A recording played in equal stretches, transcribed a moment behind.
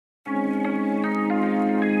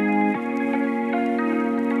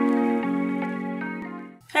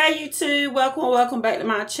Hey YouTube, welcome back to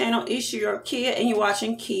my channel. It's your Kia and you're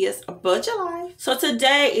watching Kia's Budget Life. So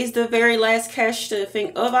today is the very last cash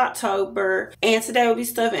stuffing of October, and today we'll be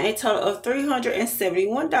stuffing a total of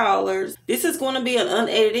 $371. This is going to be an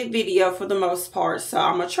unedited video for the most part, so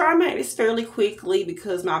I'm going to try to make this fairly quickly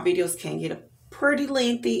because my videos can get pretty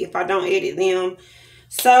lengthy if I don't edit them.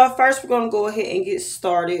 So first we're going to go ahead and get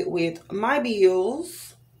started with my bills.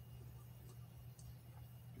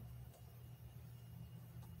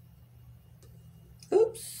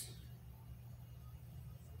 Oops.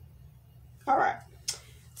 Alright.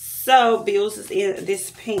 So bills is in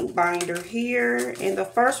this pink binder here. And the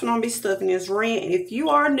first one I'll be stuffing is rent. And if you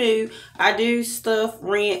are new, I do stuff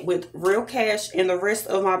rent with real cash. And the rest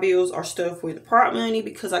of my bills are stuffed with prop money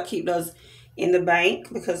because I keep those in the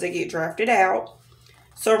bank because they get drafted out.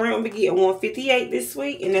 So rent will be getting $158 this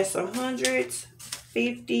week. And that's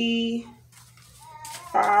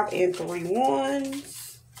 155 and 3 ones.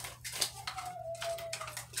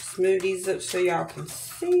 Move these up so y'all can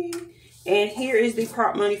see. And here is the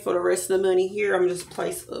prop money for the rest of the money here. I'm just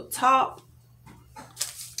placed up top.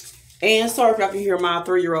 And sorry if y'all can hear my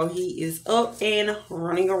 3-year-old. He is up and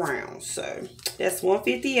running around. So that's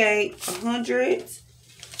 158, 100,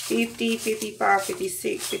 50, 55,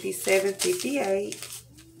 56, 57, 58.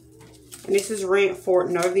 And this is rent for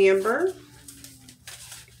November.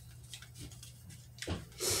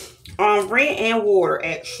 Rent and water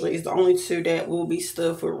actually is the only two that will be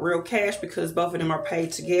stuffed with real cash because both of them are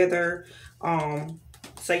paid together.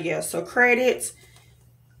 So yeah, so credits.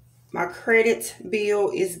 My credit bill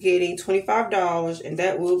is getting $25 and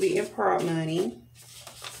that will be in prop money.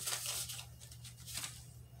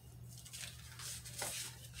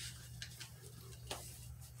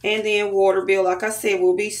 And then water bill, like I said,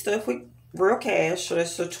 will be stuffed with real cash. So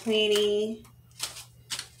that's a 20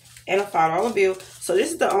 and a $5 bill. So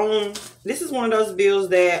this is one of those bills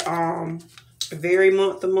that vary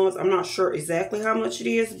month to month. I'm not sure exactly how much it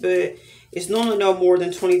is, but it's normally no more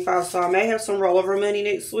than 25. So I may have some rollover money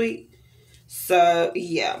next week. So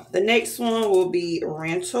yeah, the next one will be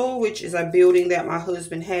rental, which is a building that my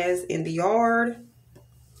husband has in the yard.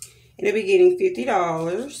 And it'll be getting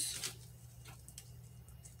 $50.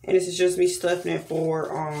 And this is just me stuffing it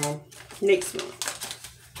for next month.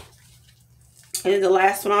 And then the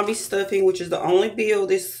last one I'll be stuffing, which is the only bill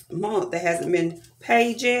this month that hasn't been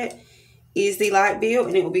paid yet, is the light bill.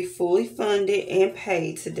 And it will be fully funded and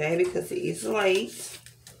paid today because it is late.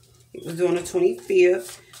 It was due on the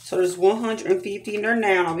 25th. So there's 150 in there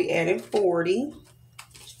now. I'll be adding 40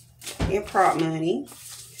 in prop money.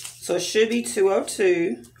 So it should be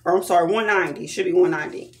 202. Or I'm sorry, 190. It should be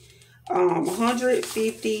 190.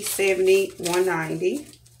 150, 70, 190.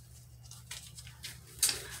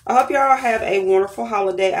 I hope y'all have a wonderful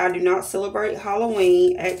holiday. I do not celebrate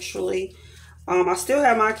Halloween, actually. I still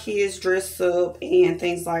have my kids dressed up and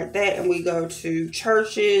things like that. And we go to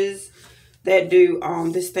churches that do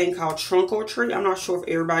this thing called trunk or treat. I'm not sure if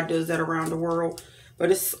everybody does that around the world. But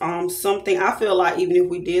it's something I feel like even if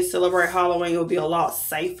we did celebrate Halloween, it would be a lot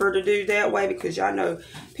safer to do that way. Because y'all know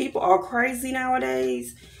people are crazy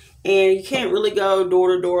nowadays. And you can't really go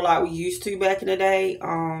door to door like we used to back in the day.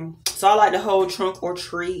 So I like the whole trunk or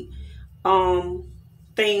treat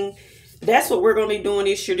thing. That's what we're going to be doing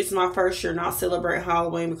this year. This is my first year not celebrating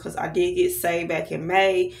Halloween because I did get saved back in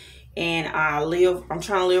May. And I'm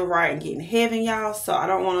trying to live right and get in heaven, y'all. So I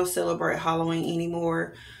don't want to celebrate Halloween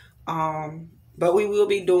anymore. But we will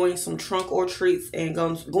be doing some trunk or treats and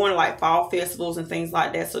going to like fall festivals and things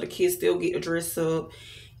like that. So the kids still get to dress up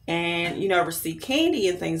and, you know, receive candy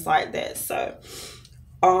and things like that. So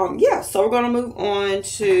yeah, so we're going to move on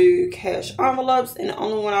to cash envelopes. And the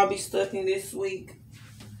only one I'll be stuffing this week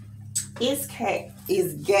is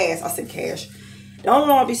gas. I said cash. The only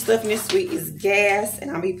one I'll be stuffing this week is gas.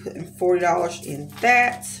 And I'll be putting $40 in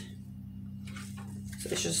that. So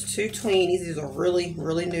it's just 2 20s. These are really,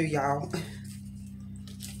 really new, y'all.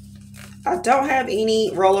 I don't have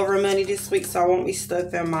any rollover money this week, so I won't be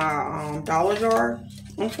stuffing my dollar jar,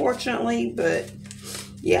 unfortunately. But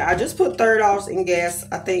yeah, I just put $30 in gas,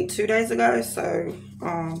 I think, 2 days ago. So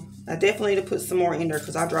I definitely need to put some more in there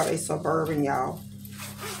because I drive a Suburban, y'all.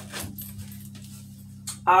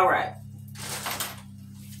 All right.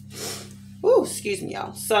 Ooh, excuse me,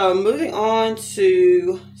 y'all. So moving on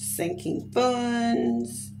to sinking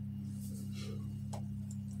funds.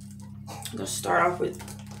 I'm going to start off with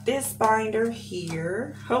this binder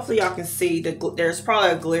here. Hopefully y'all can see there's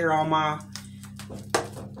probably a glare on my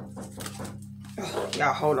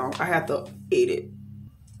y'all hold on, I have to edit.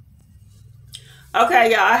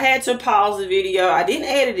 Okay, y'all, I had to pause the video. I didn't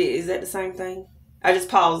edit it. Is that the same thing? I just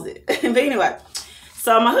paused it. But anyway,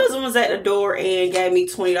 So my husband was at the door and gave me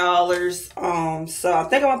 $20. So I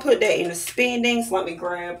think I'm gonna put that in the spending. So let me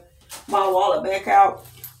grab my wallet back out.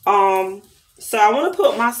 So I want to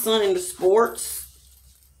put my son into sports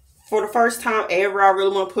for the first time ever. I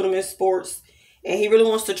really want to put him in sports, and he really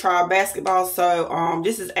wants to try basketball. So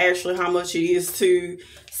this is actually how much it is to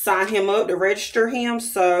sign him up, to register him.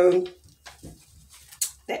 So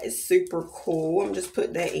that is super cool. I'm just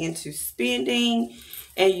put that into spending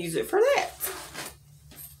and use it for that.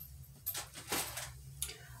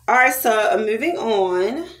 All right, so moving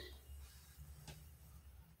on.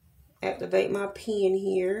 Activate my pen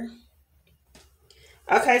here.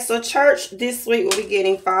 Okay, so church this week will be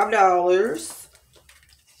getting $5.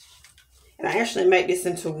 And I actually make this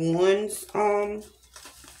into ones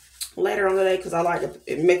later on today because I like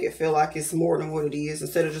to make it feel like it's more than what it is.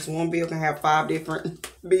 Instead of just one bill, can have 5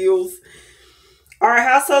 different bills. All right,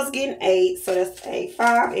 household's getting 8. So that's 8,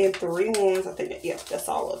 5, and 3 ones. I think that, yeah, that's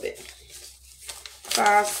all of it.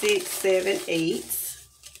 5, 6, 7, 8.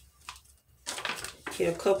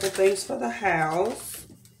 Get a couple things for the house.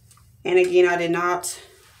 And again, I did not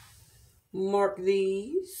mark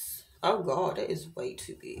these. Oh God, that is way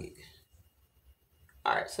too big.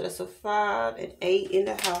 All right, so that's a 5 and 8 in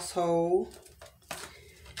the household.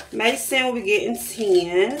 Mason will be getting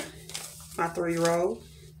 10, my 3-year-old.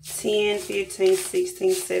 10, 15,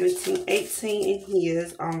 16, 17, 18 in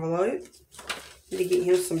his envelope. Need to get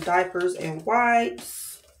him some diapers and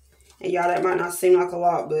wipes. And y'all, that might not seem like a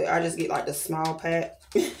lot, but I just get like the small pack.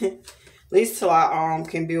 At least till I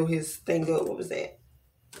can build his thing up. What was that?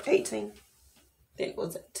 18? I think it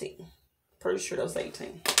was 18. Pretty sure that was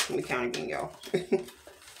 18. Let me count again, y'all.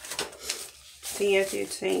 10,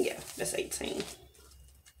 15, yeah, that's 18.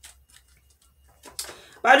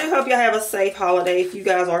 But I do hope y'all have a safe holiday. If you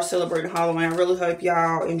guys are celebrating Halloween, I really hope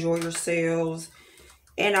y'all enjoy yourselves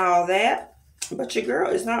and all that. But your girl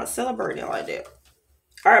is not celebrating like that.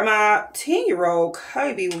 All right, my 10-year-old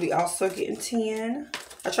Kobe will be also getting 10.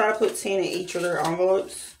 I try to put 10 in each of their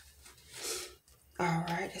envelopes. All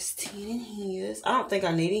right, that's 10 in his. I don't think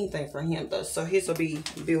I need anything for him, though, so his will be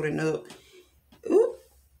building up. Ooh.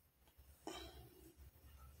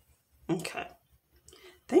 Okay.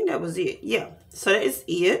 I think that was it. Yeah, so that is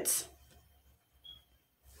it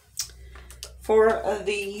for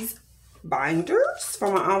these binders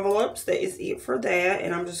for my envelopes. That is it for that,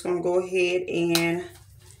 and I'm just going to go ahead and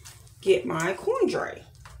get my coin tray.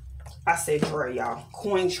 I said tray, y'all.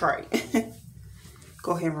 Coin tray.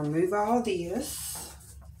 Go ahead and remove all this.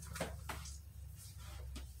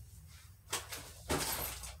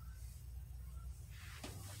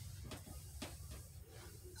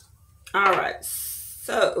 All right.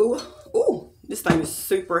 So, ooh, this thing is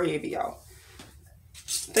super heavy, y'all.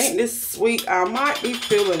 I think this week I might be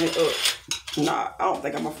filling it up. Nah, I don't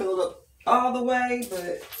think I'm going to fill it up all the way,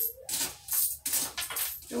 but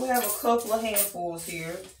we have a couple of handfuls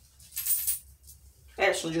here.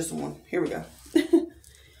 Actually, just one. Here we go.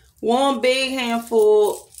 One big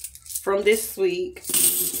handful from this week.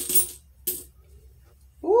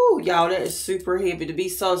 Ooh, y'all, that is super heavy to be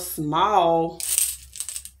so small.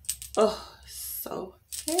 Oh, so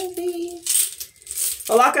heavy.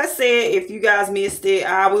 But like I said, if you guys missed it,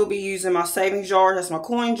 I will be using my savings jar. That's my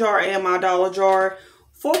coin jar and my dollar jar.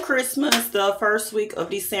 For Christmas, the first week of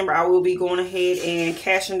December, I will be going ahead and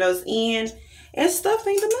cashing those in and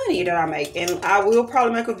stuffing the money that I make. And I will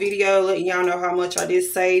probably make a video letting y'all know how much I did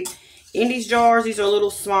save in these jars. These are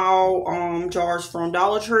little small jars from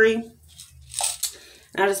Dollar Tree.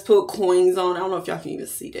 And I just put coins on. I don't know if y'all can even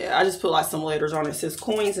see that. I just put like some letters on it. It says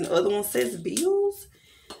coins and the other one says bills.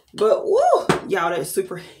 But woo, y'all, that's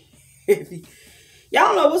super heavy.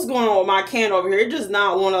 Y'all know what's going on with my candle over here. It does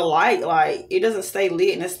not want to light. Like, it doesn't stay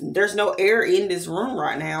lit. And there's no air in this room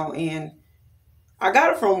right now. And I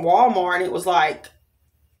got it from Walmart. And it was like,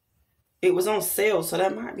 it was on sale. So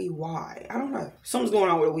that might be why. I don't know. Something's going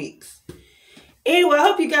on with the wicks. Anyway, I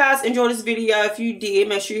hope you guys enjoyed this video. If you did,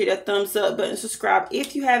 make sure you hit that thumbs up button. Subscribe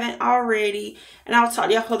if you haven't already. And I'll talk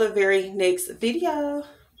to y'all for the very next video.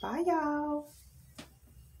 Bye, y'all.